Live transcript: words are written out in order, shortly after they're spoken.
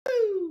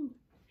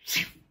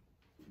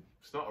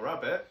It's not a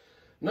rabbit.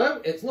 No,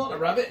 it's not a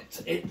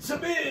rabbit. It's a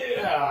beer.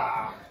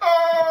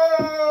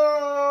 Oh!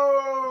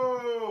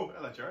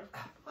 Hello, Jared.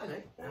 Hi,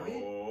 Nate. How are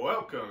you?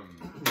 Welcome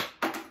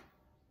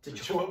To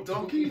Chalk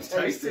Donkey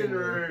Tasting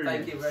Room.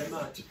 Thank you very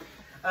much.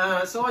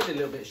 So I did a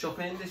little bit of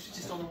shopping. This was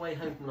just on the way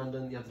home from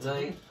London the other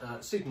day.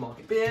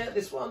 Supermarket beer.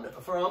 This one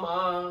from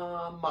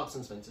Marks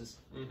and Spencer's.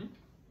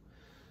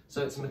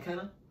 So it's a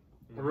Mikkeller,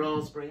 a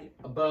raspberry,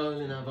 a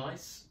Berliner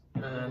Weiss,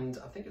 and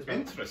I think it's about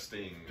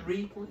Interesting.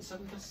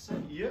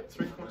 3.7%. Yep,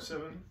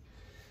 3.7.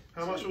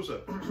 How much was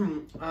it?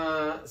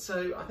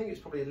 So I think it's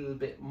probably a little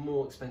bit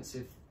more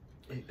expensive,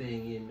 it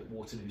being in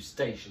Waterloo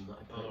Station that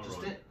I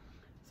purchased it.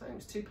 So it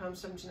was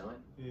 £2.79.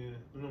 Yeah,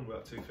 I'm on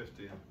about $2.50.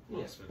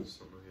 Yeah. Something,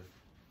 yeah.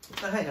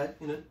 But hey,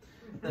 you know,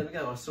 there we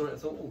go. I saw it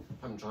and thought, oh,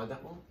 I haven't tried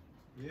that one.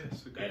 Yeah,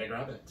 it's a good, Better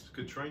grab it. It's a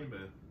good train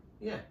beer.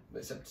 Yeah,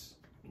 except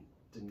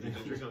didn't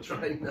drink on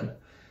train. No.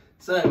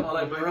 So I'll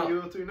open her Maybe up.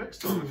 you'll do next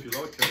time if you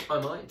like it. I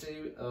might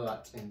do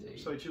that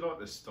indeed. So do you like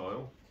this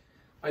style?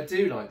 I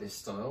do like this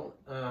style.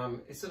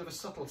 It's sort of a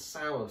subtle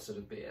sour sort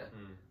of beer,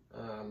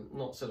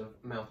 not sort of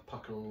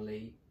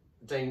mouth-puckeringly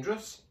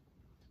dangerous.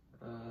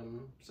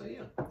 So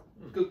yeah,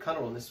 good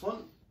colour on this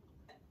one.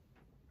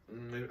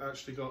 They've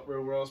actually got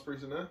real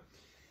raspberries in there.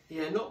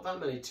 Yeah, not that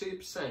many,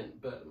 2%,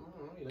 but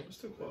you know,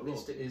 Still quite at a lot.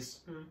 least it is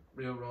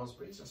real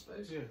raspberries, I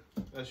suppose. Yeah,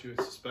 as you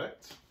would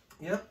suspect.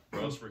 Yeah,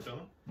 Raspberry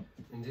colour.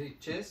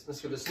 indeed. Cheers. Let's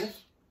give it a sniff.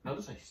 Have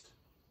a taste.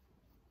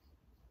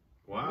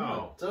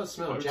 Wow. It does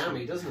smell Potent.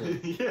 jammy, doesn't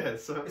it? Yeah,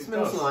 it certainly It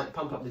smells does. like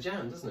Pump Up the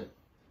Jam, doesn't it?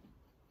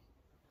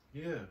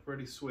 Yeah,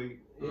 really sweet.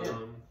 Yeah.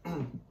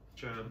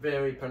 Jam.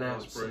 Very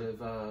pronounced Raspberry.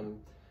 sort of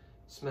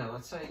smell.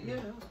 I'd say, yeah,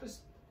 I suppose,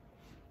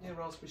 yeah,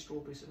 raspberry,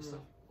 strawberry sort of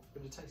stuff.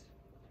 Bit of taste.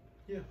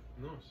 Yeah,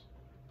 nice.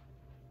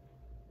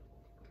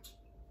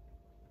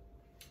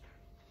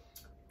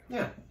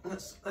 Yeah,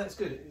 that's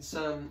good. It's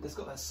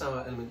got that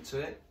sour element to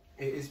it.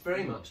 It is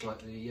very much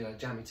like the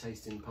jammy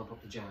taste in Pump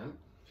Up the Jam.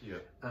 Yeah.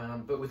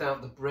 But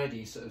without the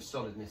bready sort of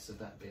solidness of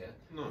that beer.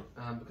 No.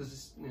 Because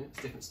it's, you know,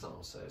 it's different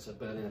styles. So it's a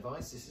Berliner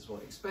Weiss. This is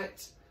what I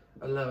expect.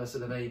 A lower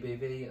sort of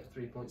ABV at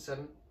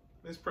 3.7.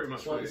 It's pretty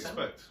much what you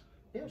expect.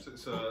 Yeah.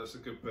 It's a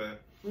good beer.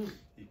 You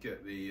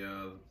get the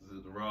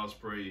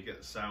raspberry, you get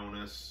the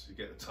sourness, you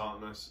get the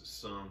tartness.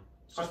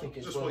 It's I think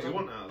it's just well what you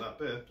done. want out of that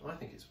beer. I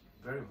think it's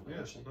very well done, Yeah,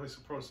 actually. no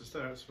surprises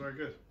there. It's very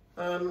good.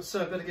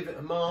 So I better give it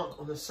a mark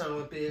on the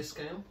sour beer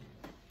scale.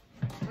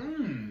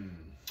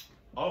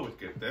 I would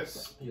give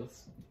this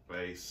Yes.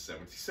 a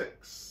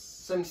 76.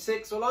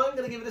 76. Well, I'm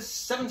going to give it a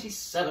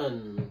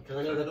 77 because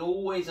I know that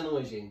always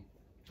annoys you.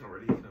 Not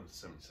really. You can have a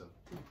 77.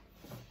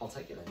 I'll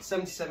take it then.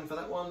 77 for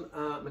that one.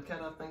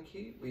 McKenna, thank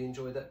you. We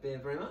enjoyed that beer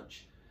very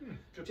much.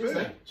 Good Cheers,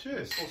 beer. mate.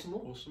 Cheers. Pour some more.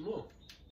 Pour some more.